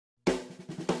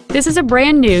This is a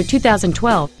brand new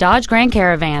 2012 Dodge Grand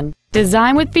Caravan,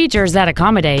 designed with features that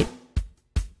accommodate.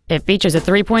 It features a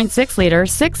 3.6-liter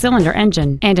six-cylinder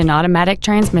engine and an automatic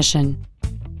transmission.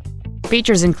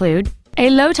 Features include a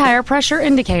low tire pressure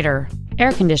indicator,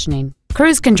 air conditioning,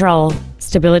 cruise control,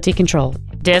 stability control,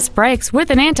 disc brakes with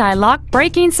an anti-lock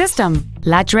braking system,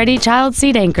 latch-ready child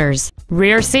seat anchors,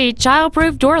 rear seat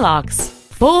child-proof door locks,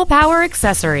 full power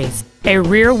accessories, a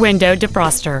rear window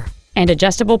defroster, and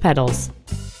adjustable pedals.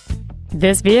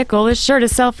 This vehicle is sure to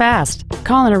sell fast.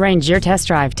 Call and arrange your test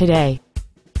drive today.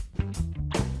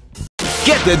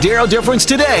 Get the Darrow difference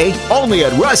today, only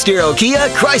at Russ Darrow Kia,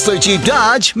 Chrysler Jeep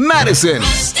Dodge, Madison.